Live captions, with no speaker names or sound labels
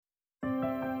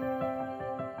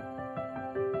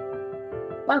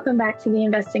Welcome back to the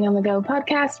Investing on the Go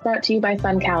podcast brought to you by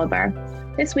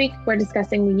FundCalibre. This week, we're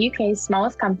discussing the UK's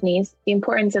smallest companies, the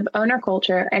importance of owner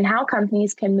culture, and how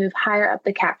companies can move higher up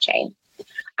the cap chain.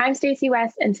 I'm Stacey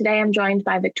West, and today I'm joined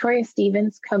by Victoria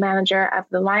Stevens, co-manager of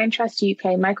the Liontrust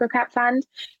UK Microcap Fund.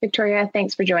 Victoria,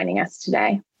 thanks for joining us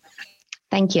today.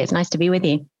 Thank you. It's nice to be with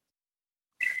you.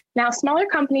 Now, smaller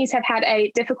companies have had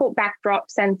a difficult backdrop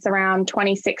since around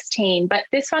 2016, but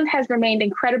this fund has remained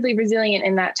incredibly resilient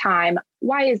in that time.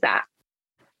 Why is that?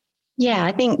 Yeah,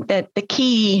 I think that the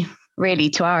key really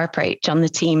to our approach on the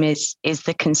team is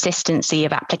the consistency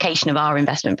of application of our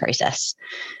investment process.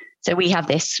 So we have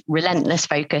this relentless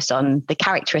focus on the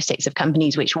characteristics of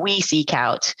companies which we seek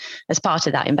out as part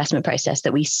of that investment process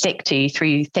that we stick to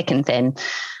through thick and thin.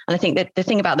 And I think that the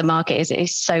thing about the market is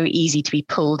it's so easy to be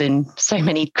pulled in so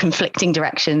many conflicting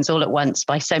directions all at once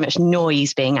by so much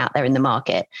noise being out there in the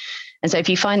market. And so if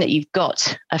you find that you've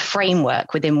got a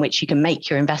framework within which you can make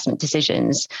your investment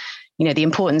decisions, you know, the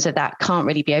importance of that can't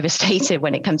really be overstated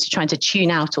when it comes to trying to tune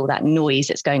out all that noise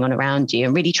that's going on around you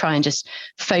and really try and just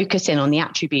focus in on the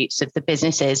attributes of the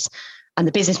businesses and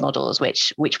the business models,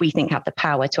 which we think have the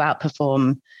power to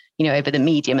outperform, you know, over the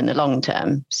medium and the long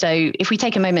term. So if we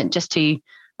take a moment just to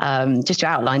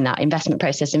outline that investment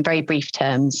process in very brief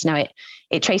terms. Now,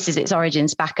 it traces its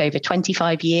origins back over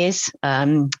 25 years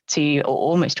or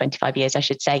almost 25 years, I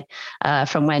should say,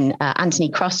 from when Anthony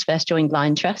Cross first joined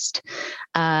Liontrust.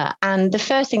 And the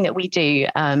first thing that we do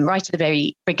right at the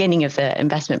very beginning of the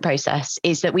investment process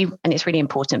is that and it's really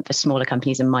important for smaller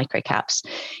companies and microcaps,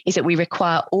 is that we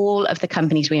require all of the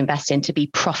companies we invest in to be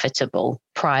profitable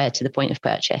prior to the point of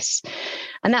purchase.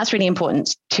 And that's really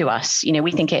important to us. You know,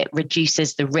 we think it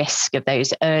reduces the risk of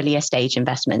those earlier stage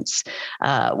investments,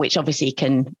 which obviously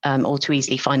can all too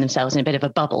easily find themselves in a bit of a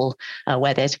bubble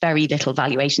where there's very little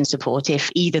valuation support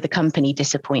if either the company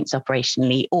disappoints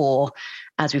operationally or,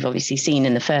 as we've obviously seen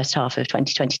in the first half of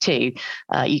 2022,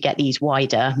 you get these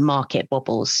wider market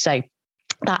wobbles. So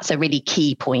that's a really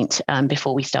key point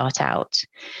before we start out.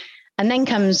 And then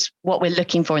comes what we're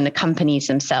looking for in the companies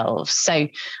themselves. So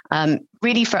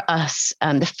really for us,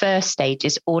 the first stage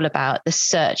is all about the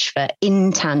search for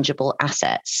intangible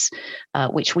assets,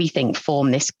 which we think form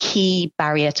this key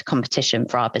barrier to competition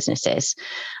for our businesses.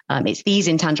 It's these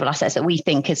intangible assets that we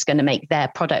think is going to make their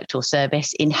product or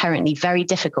service inherently very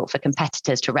difficult for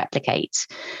competitors to replicate.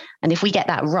 And if we get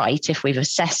that right, if we've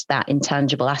assessed that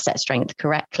intangible asset strength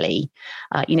correctly,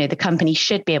 the company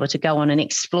should be able to go on and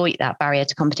exploit that barrier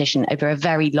to competition over a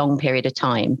very long period of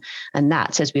time. And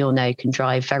that, as we all know, can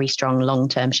drive very strong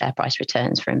long-term share price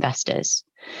returns for investors.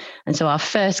 And so our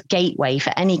first gateway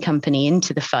for any company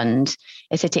into the fund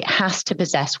is that it has to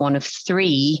possess one of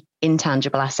three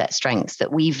intangible asset strengths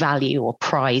that we value or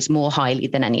prize more highly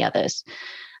than any others.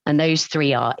 And those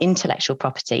three are intellectual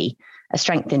property, a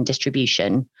strength in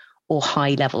distribution, or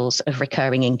high levels of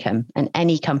recurring income. And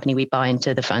any company we buy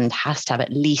into the fund has to have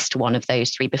at least one of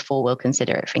those three before we'll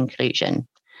consider it for inclusion.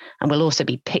 And we'll also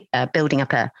be building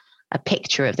up a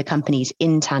picture of the company's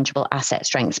intangible asset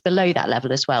strengths below that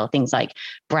level as well. Things like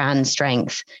brand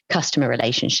strength, customer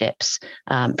relationships,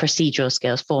 procedural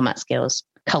skills, format skills,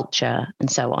 culture,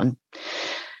 and so on.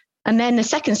 And then the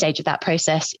second stage of that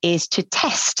process is to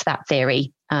test that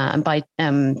theory. And by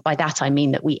that, I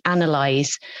mean that we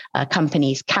analyze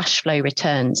companies' cash flow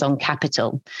returns on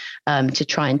capital to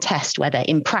try and test whether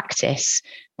in practice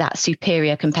that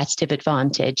superior competitive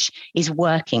advantage is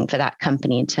working for that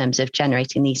company in terms of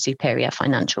generating these superior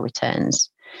financial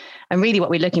returns. And really what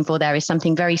we're looking for there is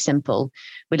something very simple.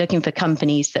 We're looking for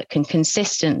companies that can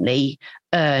consistently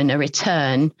earn a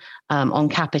return on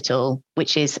capital,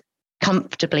 which is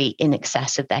comfortably in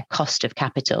excess of their cost of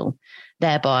capital,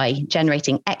 thereby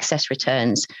generating excess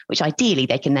returns, which ideally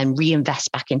they can then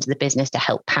reinvest back into the business to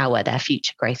help power their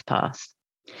future growth path.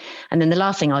 And then the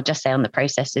last thing I'll just say on the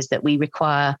process is that we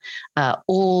require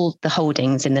all the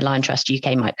holdings in the Liontrust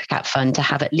UK Microcap Fund to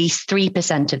have at least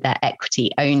 3% of their equity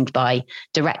owned by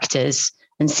directors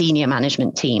and senior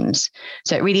management teams.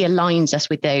 So it really aligns us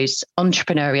with those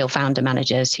entrepreneurial founder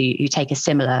managers who take a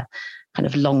similar kind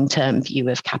of long-term view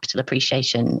of capital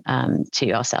appreciation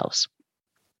to ourselves.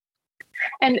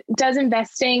 And does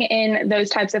investing in those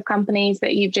types of companies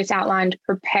that you've just outlined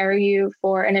prepare you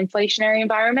for an inflationary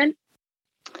environment?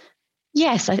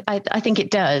 Yes, I think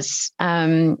it does.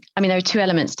 There are two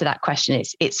elements to that question.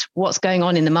 It's what's going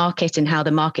on in the market and how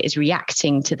the market is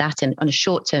reacting to that on a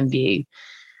short-term view.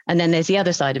 And then there's the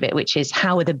other side of it, which is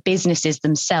how are the businesses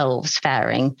themselves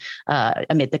faring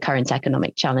amid the current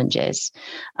economic challenges?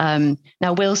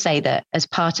 Now, we'll say that as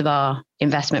part of our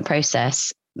investment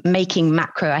process, making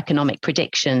macroeconomic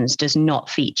predictions does not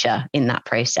feature in that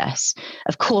process.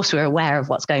 Of course, we're aware of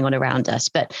what's going on around us,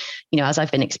 but as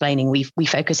I've been explaining, we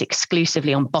focus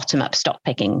exclusively on bottom-up stock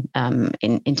picking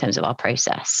in terms of our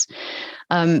process.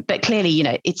 But clearly,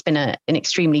 it's been an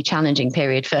extremely challenging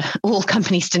period for all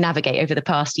companies to navigate over the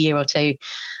past year or two,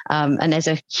 and there's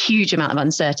a huge amount of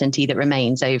uncertainty that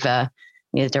remains over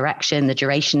the direction, the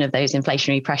duration of those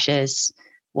inflationary pressures,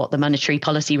 what the monetary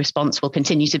policy response will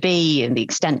continue to be, and the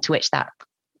extent to which that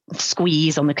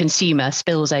squeeze on the consumer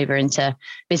spills over into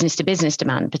business to business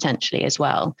demand potentially as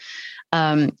well.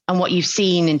 And what you've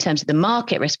seen in terms of the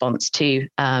market response to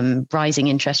rising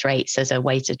interest rates as a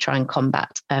way to try and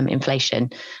combat inflation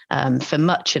for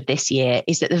much of this year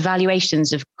is that the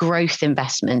valuations of growth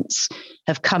investments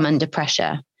have come under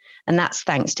pressure. And that's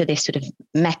thanks to this sort of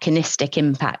mechanistic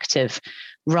impact of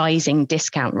rising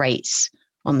discount rates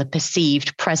on the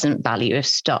perceived present value of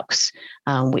stocks,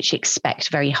 which expect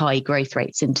very high growth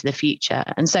rates into the future.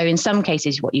 And so in some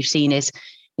cases, what you've seen is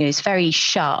this very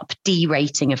sharp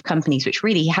derating of companies, which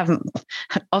really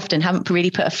often haven't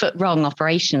really put a foot wrong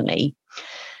operationally.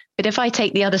 But if I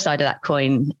take the other side of that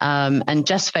coin and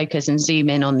just focus and zoom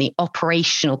in on the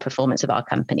operational performance of our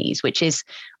companies, which is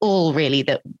all really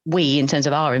that we, in terms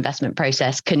of our investment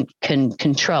process, can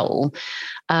control,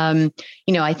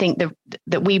 I think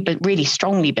that we really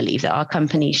strongly believe that our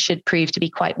companies should prove to be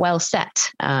quite well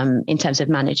set in terms of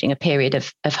managing a period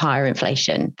of higher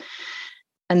inflation.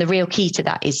 And the real key to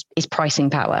that is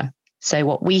pricing power. So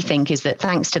what we think is that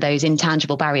thanks to those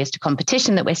intangible barriers to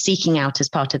competition that we're seeking out as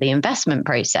part of the investment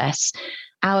process,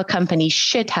 our companies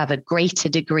should have a greater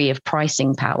degree of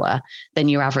pricing power than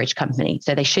your average company.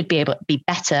 So they should be able to be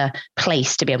better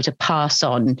placed to be able to pass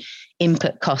on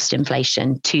input cost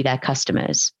inflation to their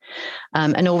customers.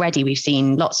 And already we've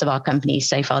seen lots of our companies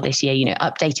so far this year,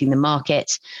 updating the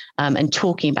market and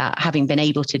talking about having been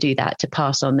able to do that to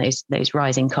pass on those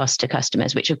rising costs to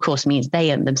customers, which of course means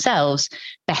they are themselves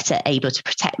better able to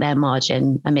protect their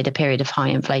margin amid a period of high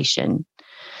inflation.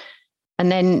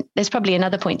 And then there's probably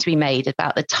another point to be made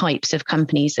about the types of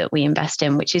companies that we invest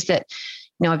in, which is that,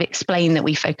 I've explained that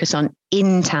we focus on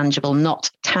intangible, not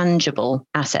tangible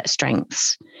asset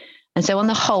strengths. And so on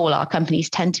the whole, our companies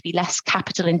tend to be less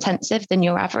capital intensive than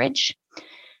your average.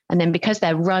 And then because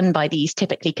they're run by these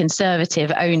typically conservative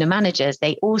owner managers,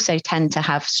 they also tend to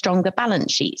have stronger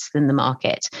balance sheets than the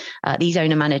market. These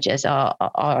owner managers are,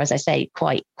 as I say,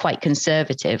 quite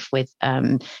conservative with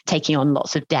taking on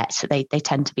lots of debt. So they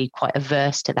tend to be quite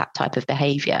averse to that type of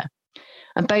behavior.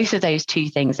 And both of those two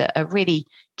things are really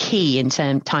key in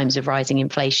times of rising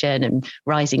inflation and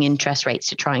rising interest rates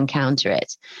to try and counter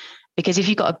it. Because if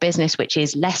you've got a business which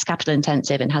is less capital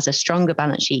intensive and has a stronger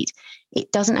balance sheet,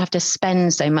 it doesn't have to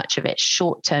spend so much of its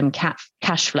short-term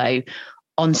cash flow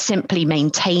on simply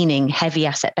maintaining heavy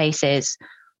asset bases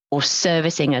or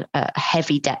servicing a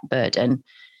heavy debt burden.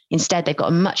 Instead, they've got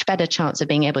a much better chance of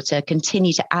being able to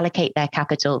continue to allocate their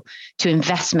capital to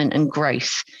investment and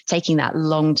growth, taking that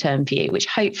long-term view, which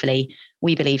hopefully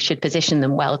we believe should position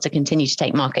them well to continue to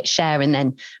take market share and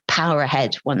then power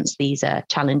ahead once these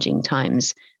challenging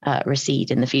times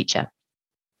recede in the future.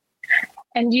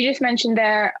 And you just mentioned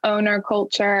their owner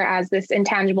culture as this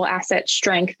intangible asset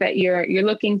strength that you're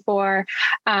looking for.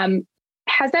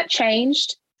 Has that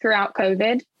changed throughout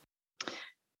COVID?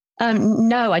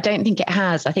 No, I don't think it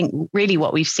has. I think really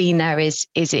what we've seen there is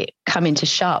it come into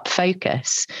sharp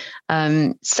focus.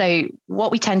 So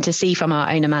what we tend to see from our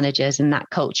owner managers and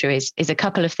that culture is a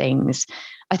couple of things.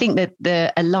 I think that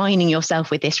the aligning yourself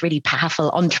with this really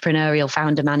powerful entrepreneurial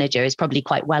founder manager is probably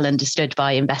quite well understood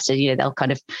by investors. They'll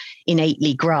kind of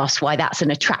innately grasp why that's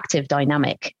an attractive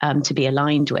dynamic to be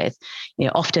aligned with.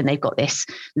 Often they've got this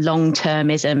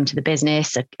long-termism to the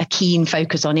business, a keen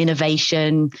focus on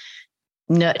innovation,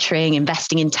 nurturing,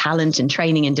 investing in talent and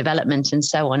training and development and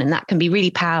so on. And that can be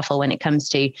really powerful when it comes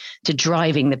to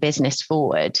driving the business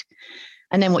forward.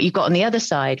 And then what you've got on the other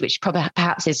side, which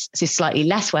perhaps is slightly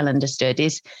less well understood,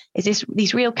 is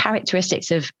these real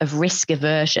characteristics of risk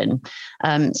aversion.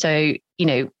 So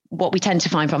what we tend to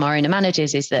find from our owner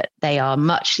managers is that they are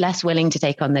much less willing to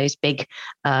take on those big,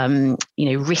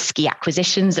 risky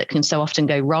acquisitions that can so often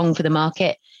go wrong for the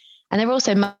market. And they're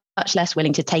also much less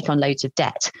willing to take on loads of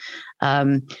debt.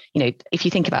 If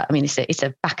you think about, it's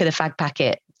a back of the fag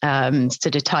packet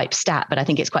sort of type stat, but I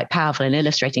think it's quite powerful in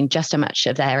illustrating just how much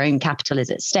of their own capital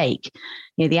is at stake.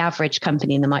 The average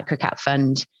company in the microcap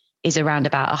fund is around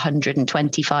about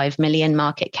 125 million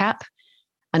market cap.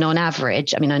 And on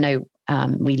average, I know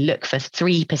we look for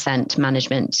 3%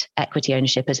 management equity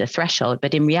ownership as a threshold,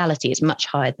 but in reality, it's much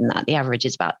higher than that. The average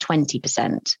is about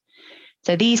 20%.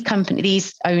 So these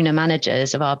owner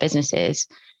managers of our businesses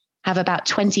have about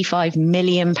 £25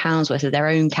 million worth of their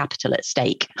own capital at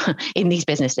stake in these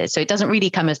businesses. So it doesn't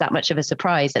really come as that much of a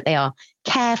surprise that they are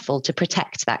careful to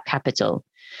protect that capital.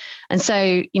 And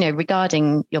so,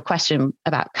 regarding your question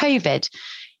about COVID,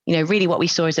 really what we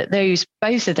saw is that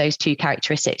both of those two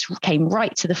characteristics came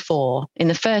right to the fore in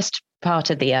the first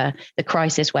part of the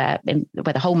crisis where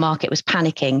the whole market was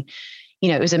panicking.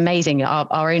 It was amazing.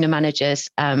 Our owner managers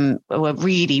were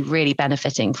really, really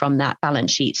benefiting from that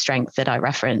balance sheet strength that I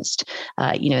referenced.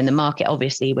 And the market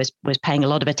obviously was paying a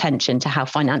lot of attention to how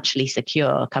financially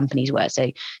secure companies were.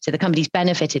 So the companies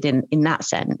benefited in that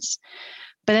sense.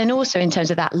 But then also in terms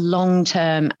of that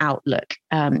long-term outlook,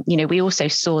 we also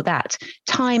saw that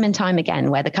time and time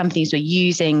again where the companies were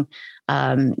using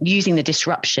the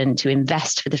disruption to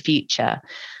invest for the future.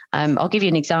 I'll give you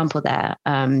an example there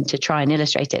to try and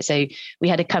illustrate it. So we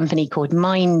had a company called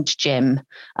Mind Gym,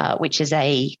 which is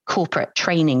a corporate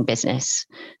training business.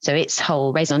 So its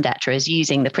whole raison d'etre is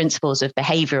using the principles of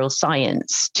behavioral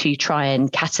science to try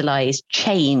and catalyze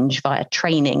change via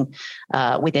training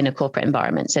within a corporate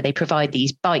environment. So they provide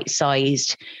these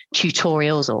bite-sized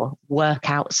tutorials or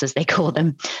workouts, as they call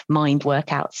them, mind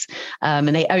workouts, and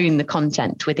they own the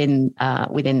content within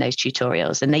those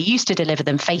tutorials. And they used to deliver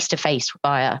them face-to-face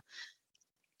via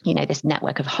this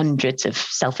network of hundreds of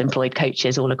self-employed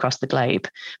coaches all across the globe.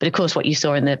 But of course, what you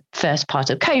saw in the first part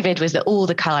of COVID was that all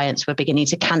the clients were beginning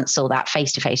to cancel that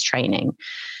face-to-face training.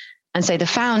 And so the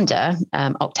founder,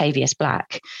 Octavius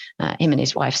Black, him and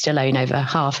his wife still own over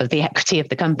half of the equity of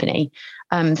the company,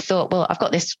 thought, well, I've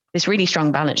got this really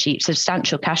strong balance sheet,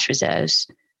 substantial cash reserves.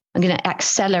 I'm going to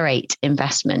accelerate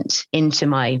investment into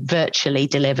my virtually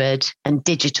delivered and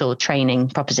digital training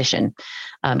proposition,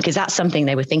 because that's something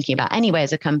they were thinking about anyway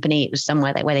as a company. It was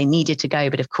somewhere where they needed to go.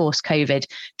 But of course, COVID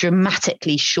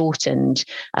dramatically shortened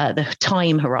the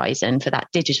time horizon for that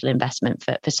digital investment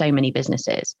for so many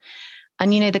businesses.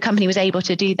 And, the company was able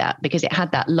to do that because it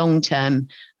had that long-term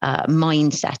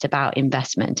mindset about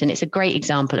investment. And it's a great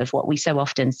example of what we so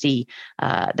often see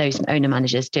those owner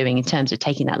managers doing in terms of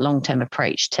taking that long-term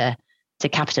approach to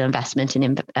capital investment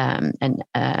and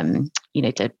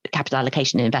to capital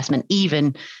allocation and investment,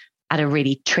 even at a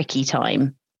really tricky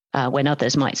time when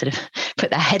others might sort of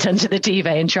put their head under the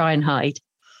duvet and try and hide.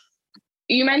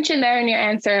 You mentioned there in your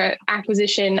answer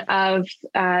acquisition of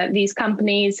these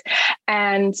companies,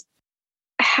 and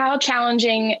how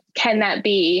challenging can that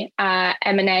be,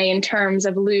 M&A, in terms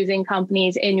of losing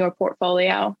companies in your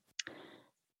portfolio?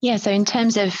 Yeah, so in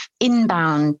terms of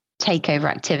inbound takeover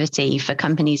activity for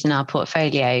companies in our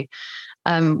portfolio,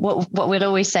 what we'll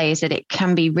always say is that it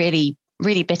can be really,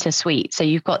 really bittersweet. So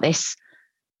you've got this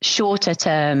shorter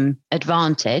term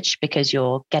advantage because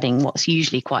you're getting what's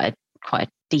usually quite a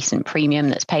decent premium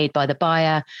that's paid by the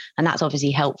buyer. And that's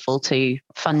obviously helpful to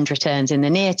fund returns in the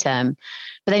near term.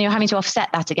 But then you're having to offset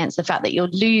that against the fact that you're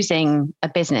losing a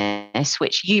business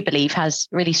which you believe has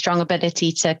really strong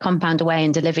ability to compound away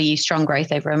and deliver you strong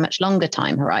growth over a much longer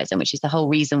time horizon, which is the whole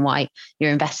reason why you're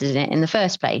invested in it in the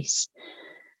first place.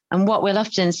 And what we'll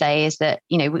often say is that,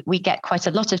 we get quite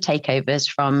a lot of takeovers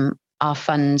from our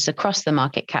funds across the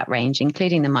market cap range,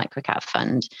 including the microcap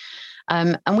fund.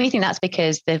 And we think that's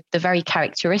because the very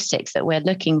characteristics that we're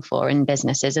looking for in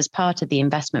businesses as part of the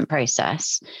investment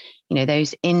process,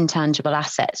 those intangible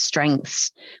asset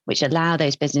strengths, which allow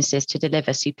those businesses to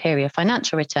deliver superior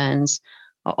financial returns,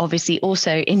 are obviously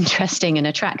also interesting and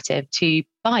attractive to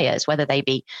buyers, whether they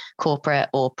be corporate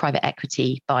or private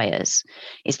equity buyers.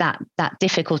 Is that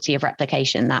difficulty of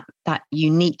replication, that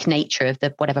unique nature of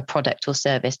the whatever product or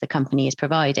service the company is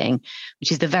providing,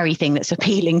 which is the very thing that's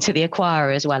appealing to the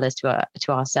acquirer as well as to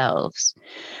ourselves.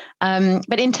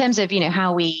 But in terms of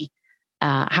how we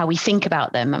think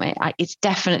about them, it's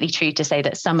definitely true to say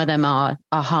that some of them are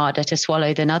harder to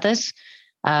swallow than others.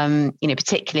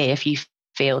 Particularly if you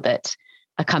feel that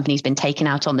a company's been taken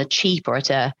out on the cheap or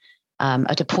at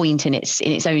a point in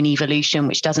its own evolution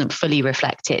which doesn't fully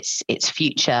reflect its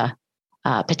future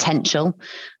potential.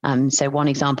 So one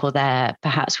example there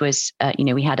perhaps was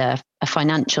we had a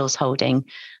financials holding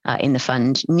in the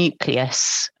fund,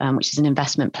 Nucleus, which is an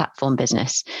investment platform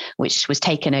business, which was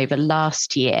taken over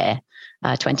last year,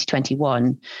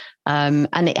 2021. And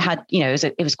it had,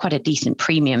 it was quite a decent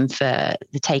premium for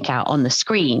the takeout on the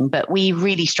screen, but we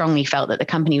really strongly felt that the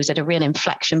company was at a real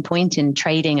inflection point in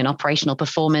trading and operational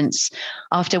performance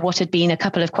after what had been a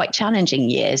couple of quite challenging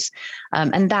years.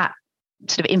 And that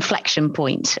sort of inflection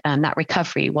point, that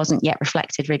recovery wasn't yet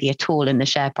reflected really at all in the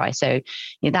share price. So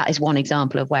that is one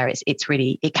example of where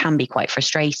it can be quite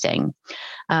frustrating.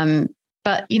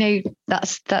 But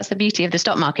that's the beauty of the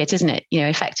stock market, isn't it?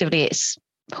 Effectively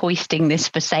hoisting this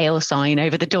for sale sign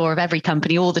over the door of every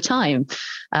company all the time.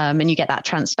 And you get that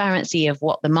transparency of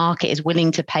what the market is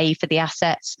willing to pay for the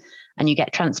assets. And you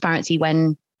get transparency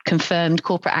when confirmed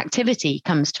corporate activity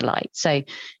comes to light. So,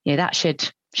 that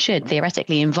should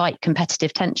theoretically invite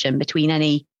competitive tension between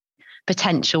any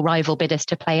potential rival bidders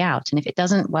to play out. And if it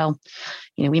doesn't, well,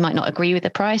 we might not agree with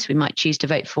the price. We might choose to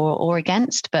vote for or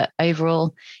against. But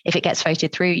overall, if it gets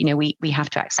voted through, we have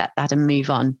to accept that and move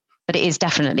on. But it is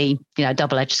definitely, a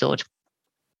double-edged sword.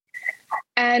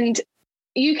 And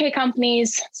UK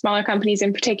companies, smaller companies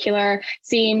in particular,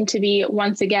 seem to be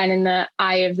once again in the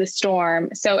eye of the storm.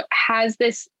 So has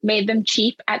this made them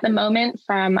cheap at the moment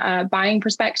from a buying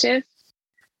perspective?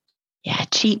 Yeah,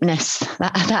 cheapness,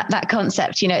 that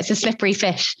concept, it's a slippery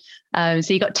fish. So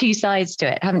you've got two sides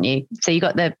to it, haven't you? So you've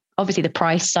got obviously the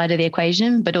price side of the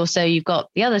equation, but also you've got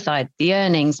the other side, the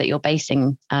earnings that you're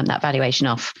basing that valuation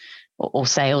off, or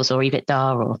sales or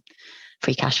EBITDA or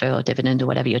free cash flow or dividend or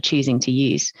whatever you're choosing to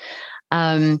use.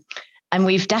 And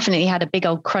we've definitely had a big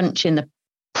old crunch in the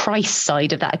price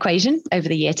side of that equation over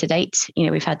the year to date.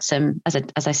 We've had some, as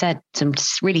I said, some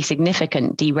really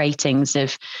significant deratings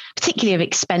of particularly of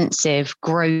expensive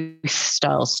growth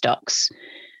style stocks.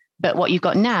 But what you've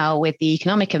got now with the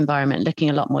economic environment looking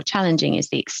a lot more challenging is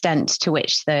the extent to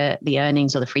which the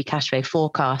earnings or the free cash flow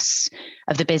forecasts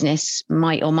of the business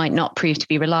might or might not prove to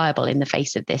be reliable in the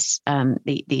face of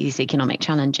these economic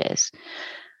challenges.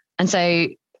 And so,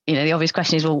 the obvious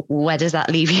question is, well, where does that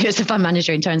leave you as a fund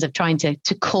manager in terms of trying to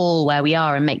call where we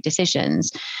are and make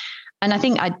decisions? And I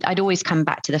think I'd always come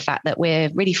back to the fact that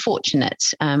we're really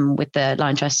fortunate with the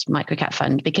Liontrust Microcap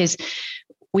Fund, because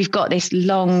we've got this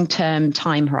long-term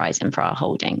time horizon for our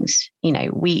holdings.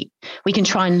 We can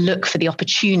try and look for the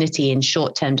opportunity in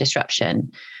short-term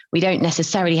disruption. We don't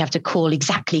necessarily have to call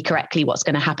exactly correctly what's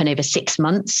going to happen over 6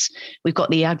 months. We've got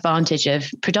the advantage of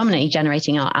predominantly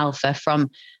generating our alpha from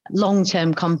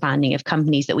long-term compounding of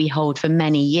companies that we hold for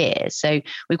many years. So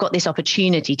we've got this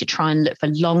opportunity to try and look for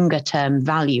longer-term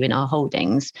value in our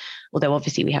holdings, although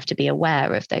obviously we have to be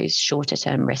aware of those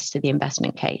shorter-term risks to the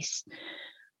investment case.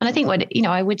 And I think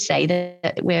I would say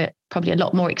that we're probably a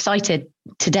lot more excited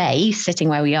today, sitting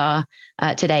where we are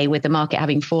today with the market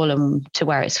having fallen to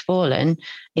where it's fallen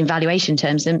in valuation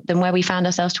terms than where we found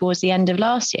ourselves towards the end of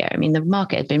last year. I mean, the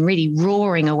market had been really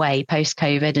roaring away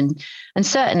post-COVID, and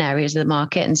certain areas of the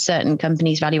market and certain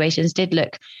companies' valuations did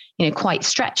look, quite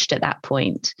stretched at that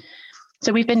point.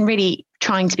 So we've been really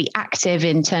trying to be active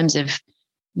in terms of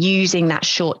using that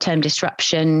short-term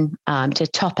disruption to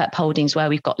top up holdings where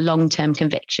we've got long-term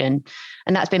conviction.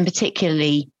 And that's been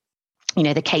particularly,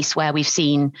 the case where we've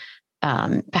seen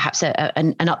perhaps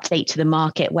an update to the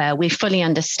market where we fully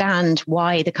understand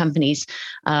why the companies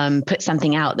put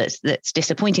something out that's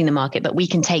disappointing the market, but we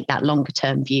can take that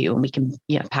longer-term view and we can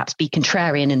perhaps be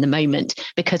contrarian in the moment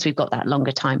because we've got that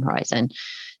longer time horizon.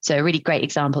 So a really great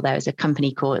example there is a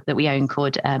company that we own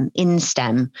called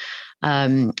InStem.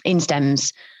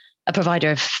 InStem's a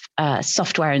provider of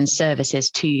software and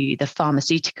services to the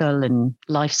pharmaceutical and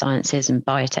life sciences and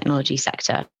biotechnology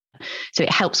sector. So it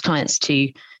helps clients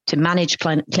to manage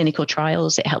clinical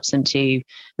trials. It helps them to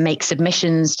make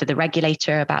submissions to the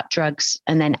regulator about drugs,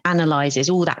 and then analyzes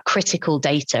all that critical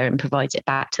data and provides it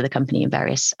back to the company in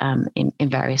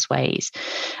various ways.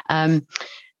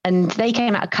 And they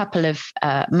came out a couple of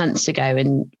months ago,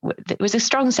 and it was a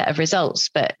strong set of results,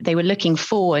 but they were looking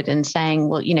forward and saying,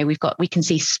 well, we can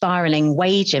see spiraling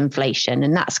wage inflation,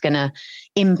 and that's going to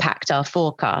impact our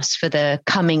forecasts for the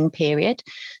coming period.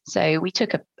 So we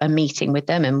took a meeting with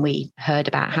them, and we heard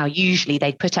about how usually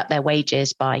they put up their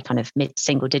wages by kind of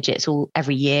mid-single digits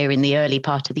every year in the early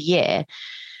part of the year.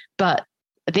 But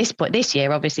at this point this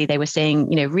year, obviously, they were seeing,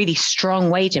 really strong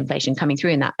wage inflation coming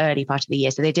through in that early part of the year.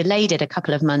 So they delayed it a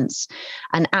couple of months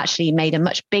and actually made a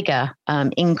much bigger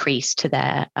increase to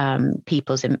their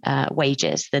people's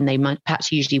wages than they might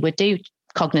perhaps usually would do,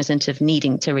 cognizant of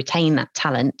needing to retain that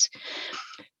talent.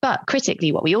 But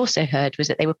critically, what we also heard was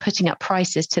that they were putting up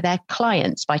prices to their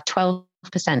clients by 12%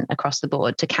 across the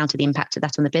board to counter the impact of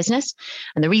that on the business.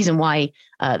 And the reason why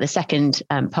the second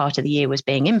part of the year was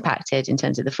being impacted in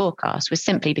terms of the forecast was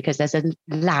simply because there's a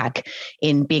lag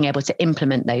in being able to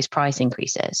implement those price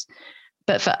increases.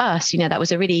 But for us, that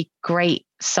was a really great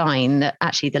sign that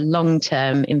actually the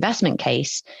long-term investment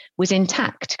case was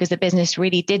intact, because the business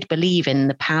really did believe in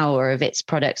the power of its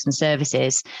products and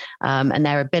services and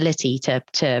their ability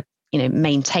to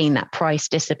maintain that price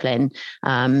discipline,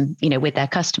 with their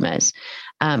customers.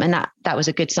 And that was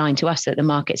a good sign to us that the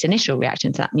market's initial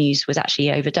reaction to that news was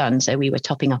actually overdone. So we were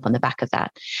topping up on the back of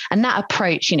that. And that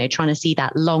approach, trying to see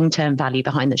that long-term value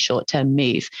behind the short-term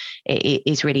move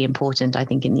is really important, I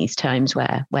think, in these times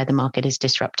where the market is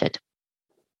disrupted.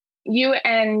 You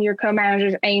and your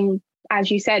co-managers aim, as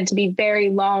you said, to be very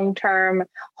long-term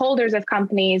holders of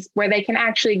companies where they can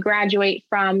actually graduate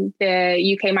from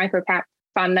the UK microcap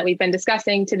fund that we've been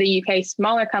discussing to the UK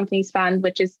smaller companies fund,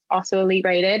 which is also elite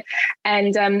rated.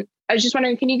 And I was just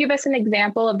wondering, can you give us an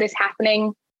example of this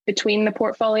happening between the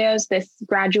portfolios, this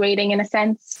graduating in a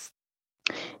sense?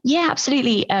 Yeah,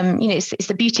 absolutely. It's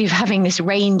the beauty of having this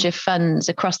range of funds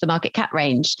across the market cap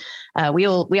range. We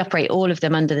operate all of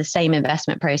them under the same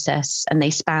investment process, and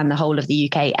they span the whole of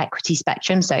the UK equity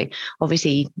spectrum. So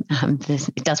obviously,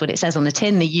 it does what it says on the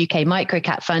tin. The UK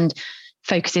microcap fund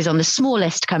focuses on the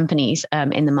smallest companies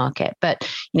in the market, but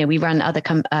we run other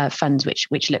funds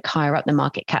which look higher up the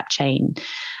market cap chain.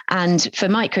 And for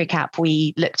microcap,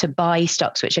 we look to buy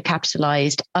stocks which are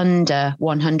capitalized under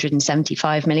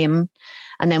 175 million,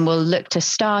 and then we'll look to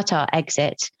start our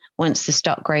exit once the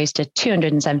stock grows to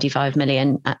 275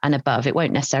 million and above. It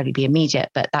won't necessarily be immediate,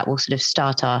 but that will sort of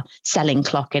start our selling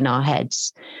clock in our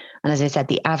heads. And as I said,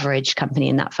 the average company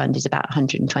in that fund is about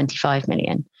 125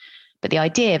 million. But the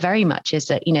idea very much is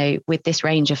that, with this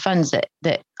range of funds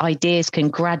that ideas can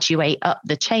graduate up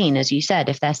the chain, as you said,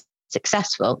 if they're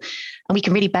successful. And we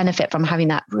can really benefit from having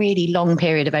that really long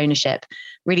period of ownership,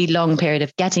 really long period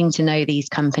of getting to know these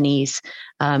companies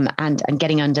and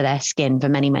getting under their skin for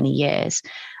many, many years.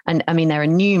 And I mean, there are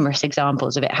numerous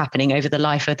examples of it happening over the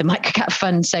life of the microcap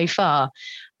fund so far.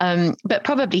 But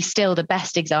probably still the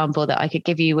best example that I could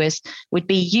give you would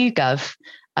be YouGov.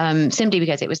 Simply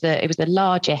because it was the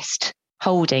largest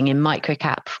holding in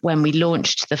microcap when we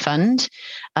launched the fund.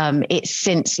 It's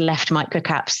since left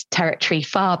microcap's territory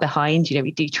far behind.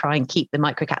 We do try and keep the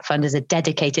microcap fund as a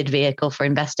dedicated vehicle for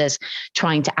investors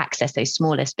trying to access those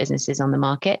smallest businesses on the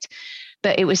market.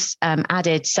 But it was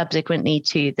added subsequently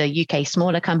to the UK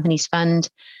Smaller Companies Fund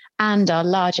and our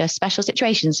larger special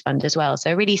situations fund as well.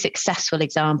 So a really successful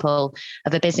example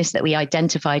of a business that we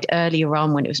identified earlier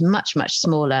on when it was much, much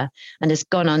smaller and has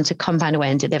gone on to compound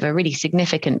away and deliver really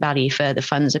significant value for the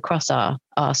funds across our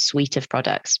suite of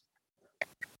products.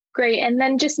 Great. And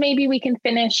then just maybe we can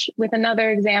finish with another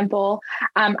example.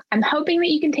 I'm hoping that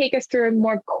you can take us through a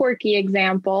more quirky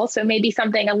example. So maybe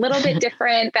something a little bit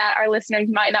different that our listeners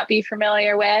might not be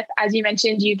familiar with. As you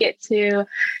mentioned, you get to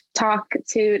talk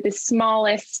to the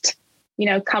smallest,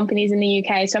 companies in the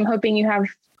UK. So I'm hoping you have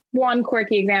one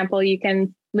quirky example you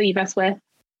can leave us with.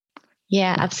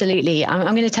 Yeah, absolutely.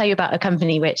 I'm going to tell you about a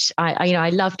company which I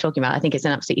love talking about. I think it's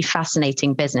an absolutely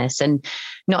fascinating business. And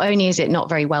not only is it not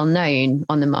very well known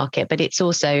on the market, but it's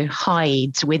also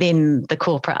hides within the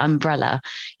corporate umbrella,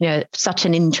 such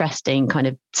an interesting kind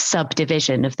of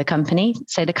subdivision of the company.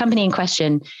 So the company in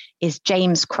question is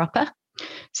James Cropper.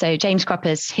 So James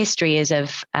Cropper's history is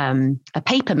of a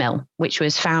paper mill, which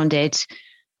was founded,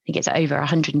 I think it's over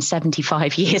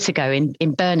 175 years ago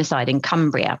in Burneside in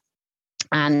Cumbria.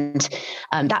 And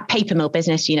that paper mill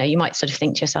business, you might sort of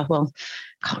think to yourself, well,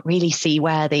 can't really see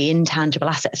where the intangible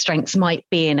asset strengths might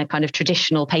be in a kind of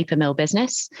traditional paper mill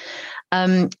business.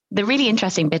 The really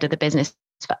interesting bit of the business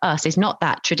for us is not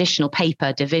that traditional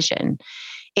paper division.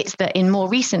 It's that in more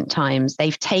recent times,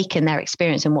 they've taken their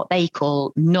experience in what they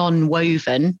call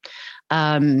non-woven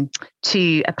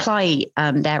to apply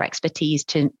their expertise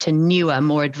to newer,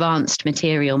 more advanced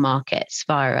material markets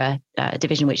via a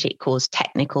division which it calls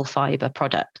technical fiber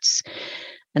products.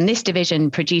 And this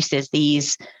division produces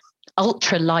these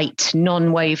ultralight,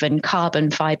 non-woven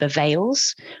carbon fiber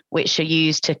veils, which are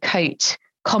used to coat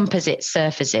composite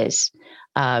surfaces.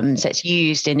 So it's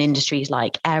used in industries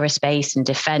like aerospace and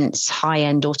defense,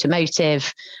 high-end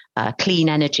automotive, clean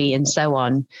energy, and so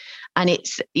on. And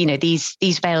it's,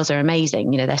 these veils are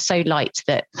amazing. They're so light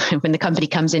that when the company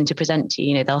comes in to present to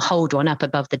you, they'll hold one up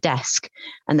above the desk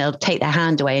and they'll take their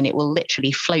hand away and it will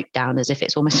literally float down as if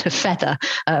it's almost a feather,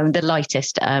 the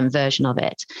lightest version of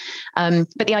it.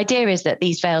 But the idea is that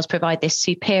these veils provide this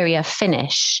superior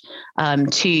finish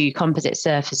to composite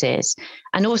surfaces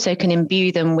and also can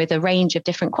imbue them with a range of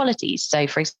different qualities. So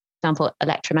for example,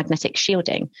 electromagnetic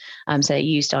shielding. So they're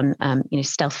used on,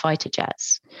 stealth fighter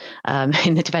jets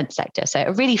in the defense sector. So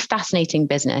a really fascinating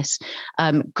business,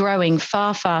 growing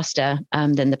far faster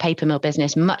than the paper mill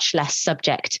business, much less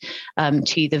subject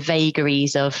to the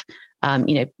vagaries of,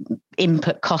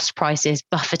 input cost prices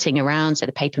buffeting around. So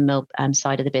the paper mill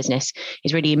side of the business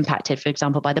is really impacted, for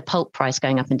example, by the pulp price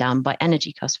going up and down, by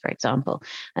energy costs, for example,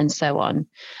 and so on.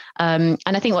 And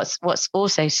I think what's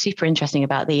also super interesting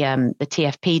about the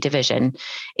TFP division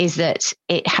is that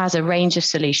it has a range of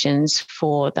solutions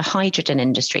for the hydrogen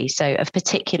industry. So of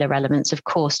particular relevance, of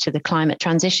course, to the climate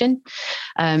transition.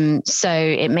 So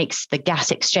it makes the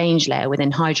gas exchange layer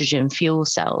within hydrogen fuel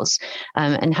cells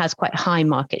and has quite high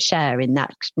market share in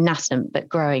that nascent but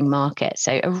growing market.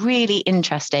 So a really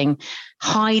interesting,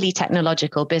 highly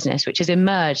technological business, which has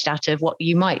emerged out of what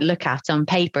you might look at on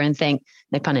paper and think,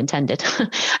 no pun intended,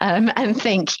 and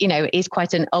think, is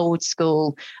quite an old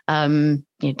school,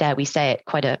 dare we say it,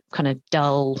 quite a kind of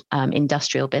dull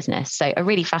industrial business. So a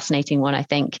really fascinating one, I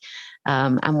think,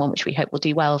 and one which we hope will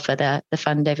do well for the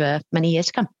fund over many years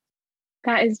to come.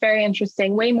 That is very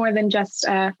interesting. Way more than just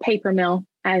a paper mill,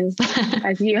 as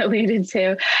you alluded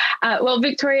to. Well,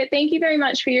 Victoria, thank you very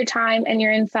much for your time and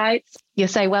your insights. You're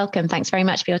so welcome. Thanks very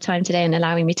much for your time today and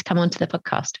allowing me to come onto the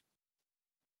podcast.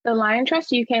 The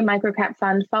Liontrust UK Microcap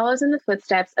Fund follows in the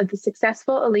footsteps of the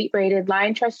successful elite-rated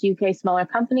Liontrust UK Smaller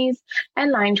Companies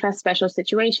and Liontrust Special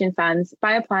Situation Funds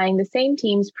by applying the same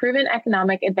team's proven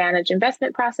economic advantage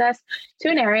investment process to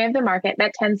an area of the market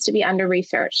that tends to be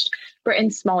under-researched,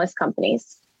 Britain's smallest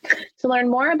companies. To learn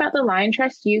more about the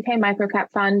Liontrust UK Microcap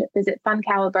Fund, visit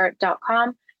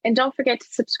fundcaliber.com, and don't forget to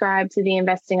subscribe to the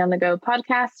Investing on the Go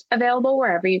podcast, available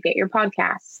wherever you get your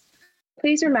podcasts.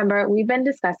 Please remember, we've been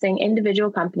discussing individual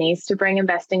companies to bring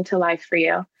investing to life for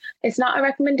you. It's not a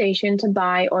recommendation to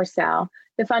buy or sell.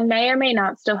 The fund may or may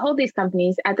not still hold these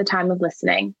companies at the time of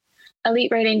listening.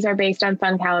 Elite ratings are based on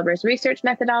FundCaliber's research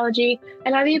methodology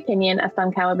and are the opinion of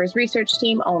FundCaliber's research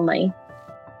team only.